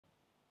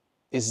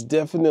it's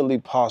definitely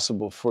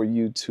possible for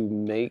you to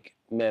make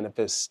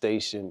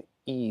manifestation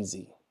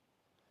easy.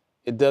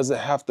 It doesn't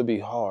have to be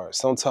hard.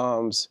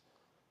 Sometimes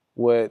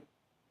what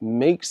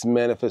makes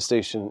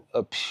manifestation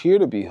appear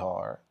to be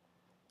hard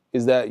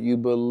is that you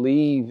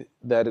believe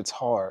that it's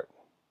hard.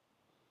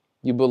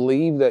 You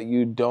believe that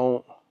you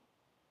don't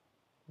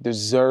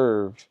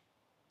deserve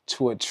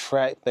to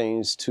attract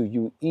things to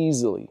you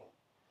easily.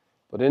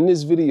 But in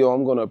this video,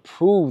 I'm going to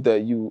prove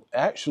that you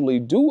actually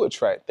do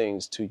attract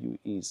things to you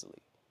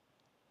easily.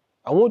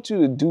 I want you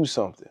to do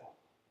something.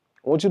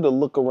 I want you to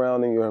look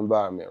around in your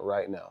environment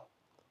right now.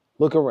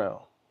 Look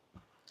around.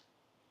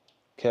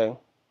 Okay?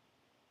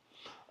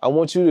 I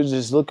want you to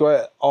just look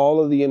at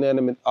all of the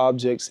inanimate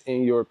objects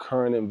in your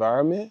current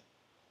environment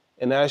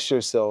and ask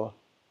yourself,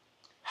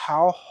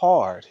 how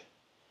hard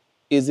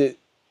is it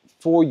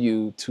for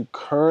you to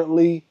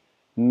currently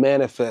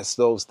manifest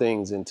those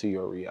things into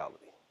your reality?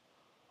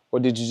 Or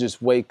did you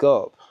just wake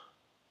up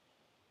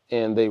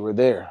and they were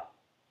there?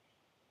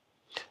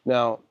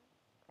 Now,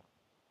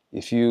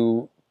 if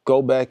you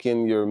go back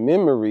in your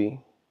memory,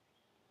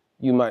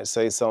 you might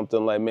say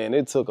something like, man,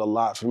 it took a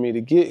lot for me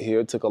to get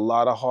here. It took a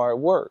lot of hard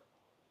work.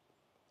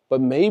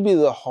 But maybe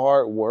the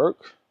hard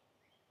work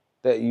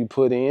that you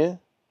put in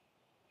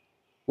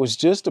was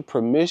just a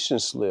permission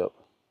slip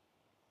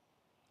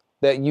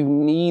that you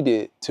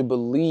needed to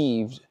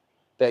believe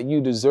that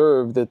you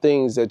deserve the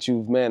things that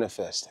you've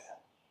manifested.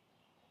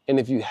 And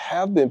if you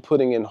have been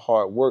putting in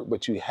hard work,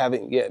 but you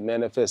haven't yet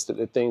manifested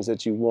the things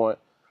that you want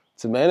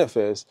to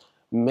manifest,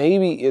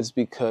 maybe it's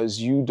because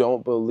you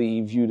don't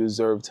believe you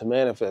deserve to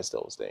manifest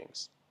those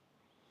things.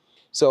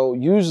 So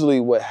usually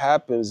what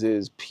happens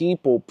is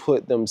people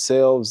put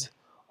themselves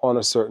on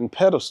a certain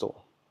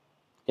pedestal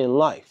in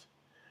life.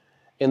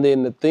 And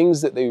then the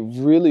things that they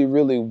really,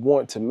 really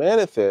want to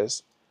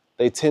manifest,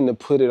 they tend to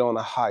put it on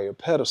a higher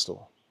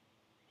pedestal.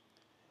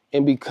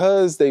 And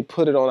because they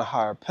put it on a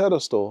higher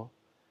pedestal,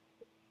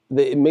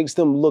 it makes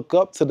them look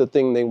up to the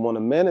thing they want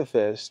to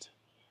manifest,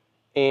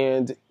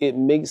 and it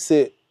makes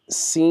it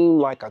seem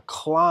like a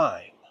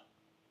climb.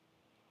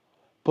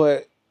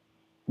 But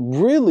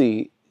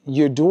really,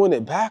 you're doing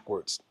it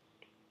backwards.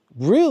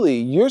 Really,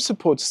 you're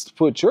supposed to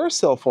put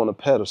yourself on a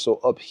pedestal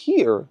up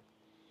here,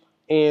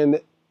 and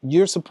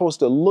you're supposed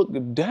to look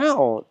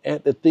down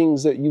at the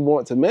things that you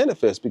want to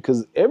manifest,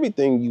 because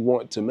everything you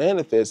want to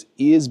manifest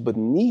is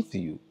beneath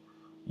you.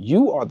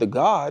 You are the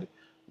God.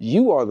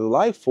 You are the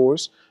life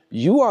force.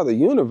 You are the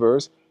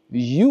universe.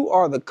 You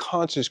are the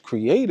conscious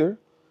creator.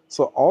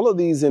 So all of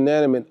these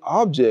inanimate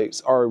objects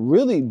are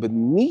really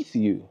beneath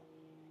you.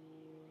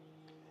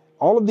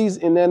 All of these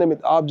inanimate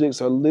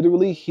objects are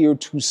literally here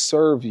to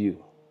serve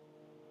you.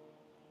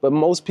 But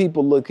most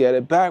people look at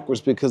it backwards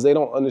because they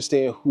don't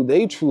understand who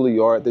they truly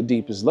are at the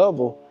deepest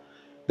level.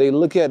 They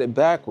look at it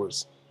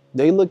backwards.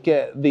 They look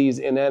at these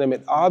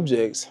inanimate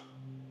objects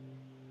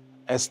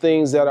as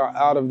things that are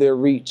out of their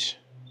reach,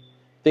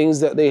 things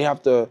that they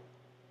have to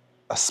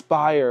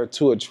aspire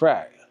to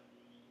attract.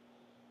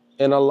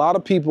 And a lot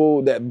of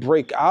people that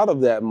break out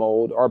of that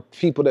mold are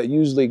people that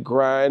usually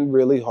grind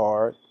really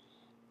hard.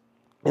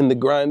 And the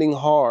grinding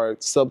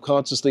hard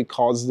subconsciously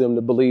causes them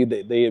to believe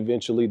that they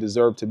eventually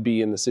deserve to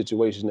be in the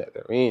situation that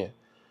they're in.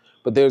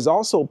 But there's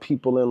also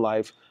people in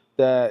life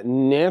that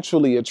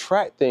naturally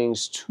attract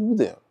things to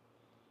them.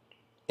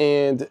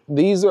 And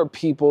these are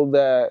people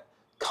that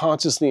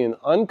consciously and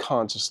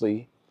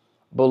unconsciously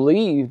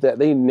believe that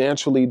they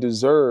naturally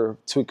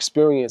deserve to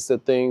experience the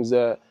things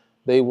that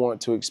they want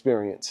to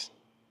experience.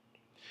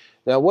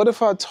 Now, what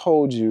if I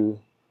told you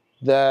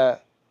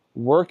that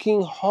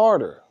working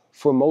harder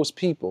for most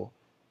people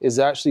is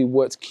actually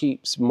what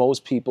keeps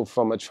most people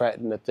from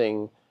attracting the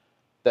thing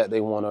that they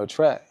want to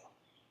attract?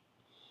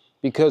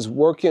 Because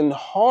working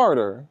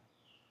harder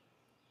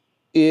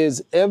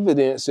is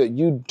evidence that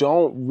you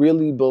don't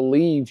really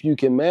believe you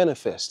can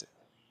manifest it.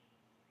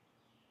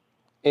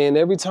 And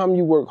every time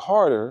you work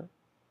harder,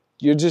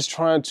 you're just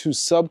trying to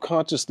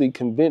subconsciously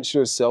convince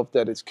yourself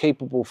that it's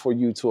capable for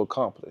you to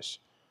accomplish.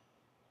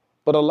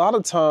 But a lot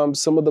of times,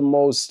 some of the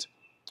most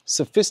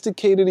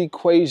sophisticated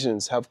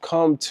equations have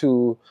come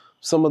to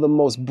some of the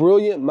most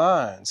brilliant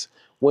minds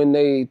when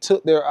they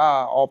took their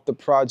eye off the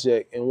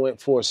project and went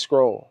for a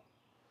scroll.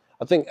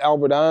 I think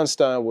Albert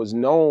Einstein was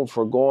known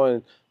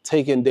for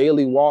taking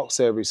daily walks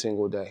every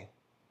single day.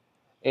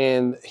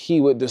 And he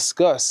would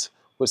discuss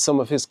with some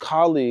of his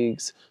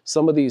colleagues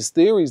some of these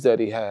theories that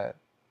he had.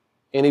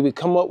 And he would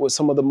come up with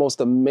some of the most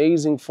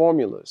amazing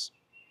formulas.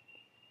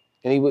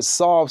 And he would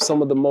solve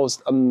some of the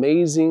most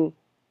amazing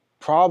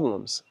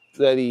problems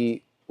that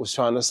he was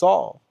trying to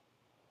solve.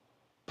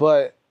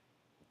 But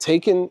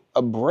taking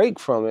a break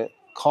from it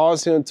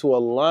caused him to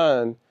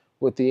align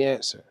with the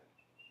answer.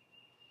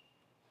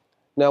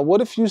 Now,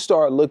 what if you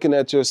start looking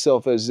at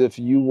yourself as if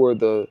you were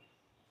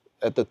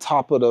at the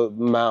top of the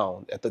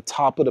mound, at the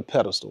top of the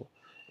pedestal,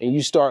 and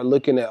you start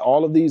looking at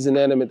all of these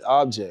inanimate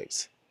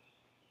objects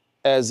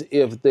as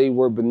if they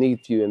were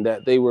beneath you and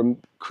that they were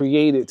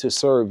created to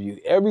serve you.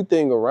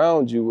 Everything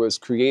around you was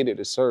created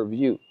to serve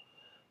you.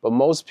 But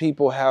most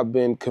people have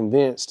been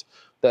convinced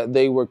that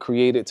they were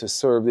created to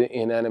serve the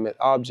inanimate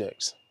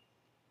objects.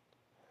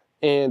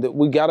 And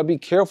we got to be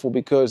careful,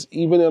 because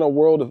even in a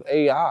world of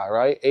AI,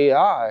 right?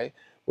 AI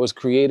was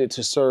created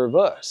to serve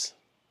us.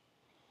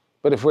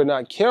 But if we're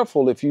not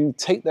careful, if you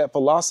take that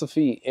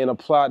philosophy and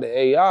apply to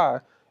AI,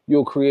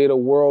 you'll create a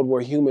world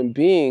where human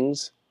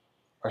beings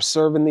are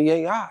serving the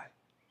AI.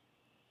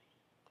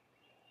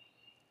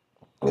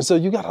 And so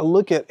you got to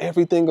look at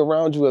everything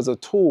around you as a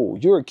tool.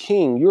 You're a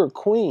king, you're a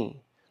queen,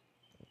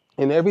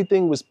 and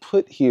everything was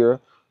put here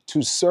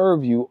to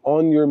serve you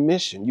on your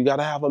mission. You got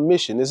to have a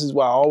mission. This is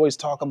why I always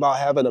talk about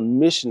having a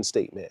mission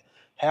statement.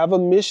 Have a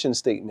mission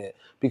statement,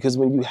 because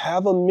when you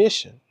have a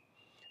mission,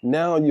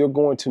 now you're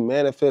going to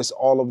manifest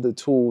all of the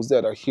tools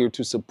that are here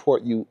to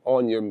support you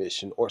on your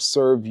mission or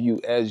serve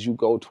you as you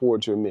go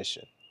towards your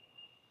mission.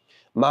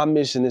 My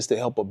mission is to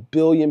help 1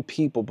 billion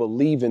people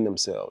believe in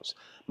themselves.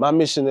 My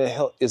mission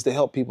is to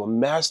help people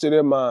master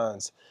their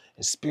minds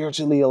and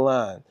spiritually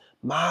align.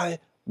 My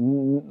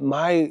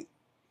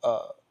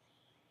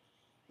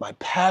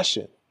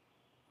passion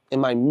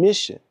and my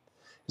mission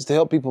is to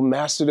help people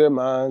master their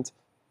minds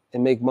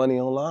and make money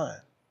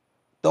online.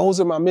 Those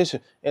are my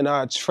mission. And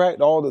I attract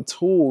all the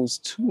tools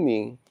to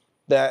me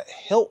that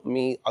help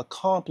me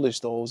accomplish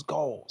those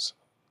goals.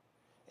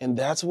 And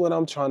that's what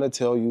I'm trying to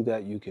tell you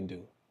that you can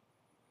do.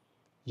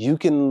 You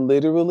can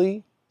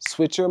literally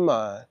switch your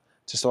mind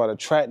to start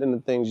attracting the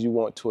things you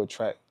want to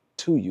attract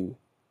to you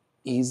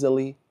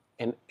easily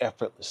and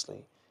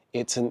effortlessly.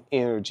 It's an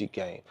energy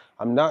game.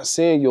 I'm not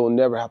saying you'll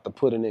never have to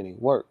put in any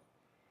work,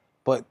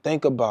 but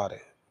think about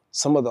it.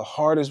 Some of the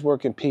hardest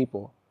working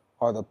people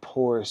are the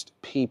poorest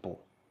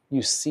people.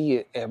 You see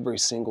it every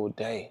single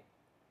day.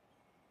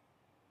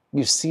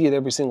 You see it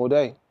every single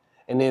day.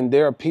 And then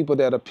there are people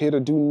that appear to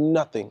do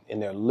nothing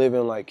and they're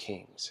living like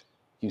kings.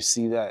 You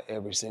see that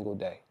every single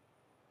day.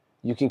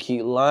 You can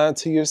keep lying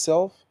to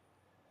yourself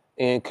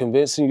and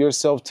convincing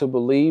yourself to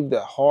believe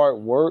that hard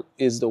work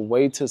is the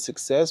way to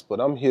success, but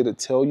I'm here to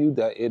tell you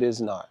that it is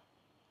not.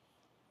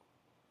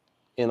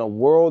 In a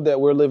world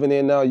that we're living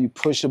in now, you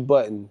push a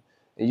button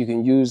and you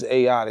can use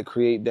AI to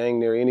create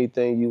dang near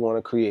anything you want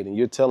to create. And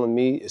you're telling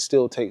me it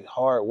still takes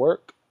hard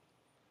work?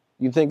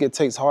 You think it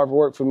takes hard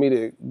work for me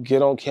to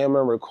get on camera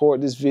and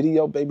record this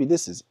video? Baby,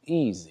 this is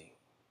easy.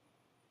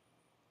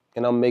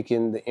 And I'm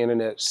making the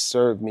internet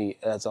serve me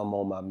as I'm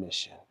on my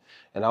mission.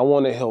 And I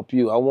want to help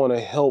you. I want to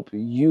help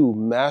you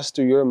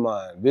master your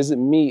mind. Visit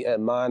me at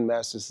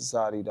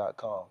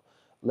mindmastersociety.com.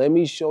 Let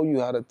me show you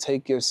how to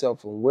take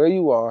yourself from where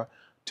you are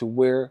to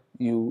where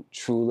you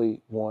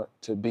truly want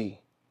to be.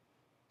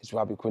 It's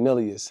Robbie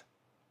Cornelius.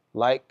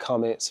 Like,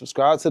 comment,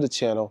 subscribe to the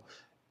channel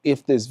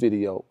if this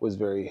video was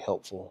very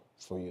helpful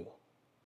for you.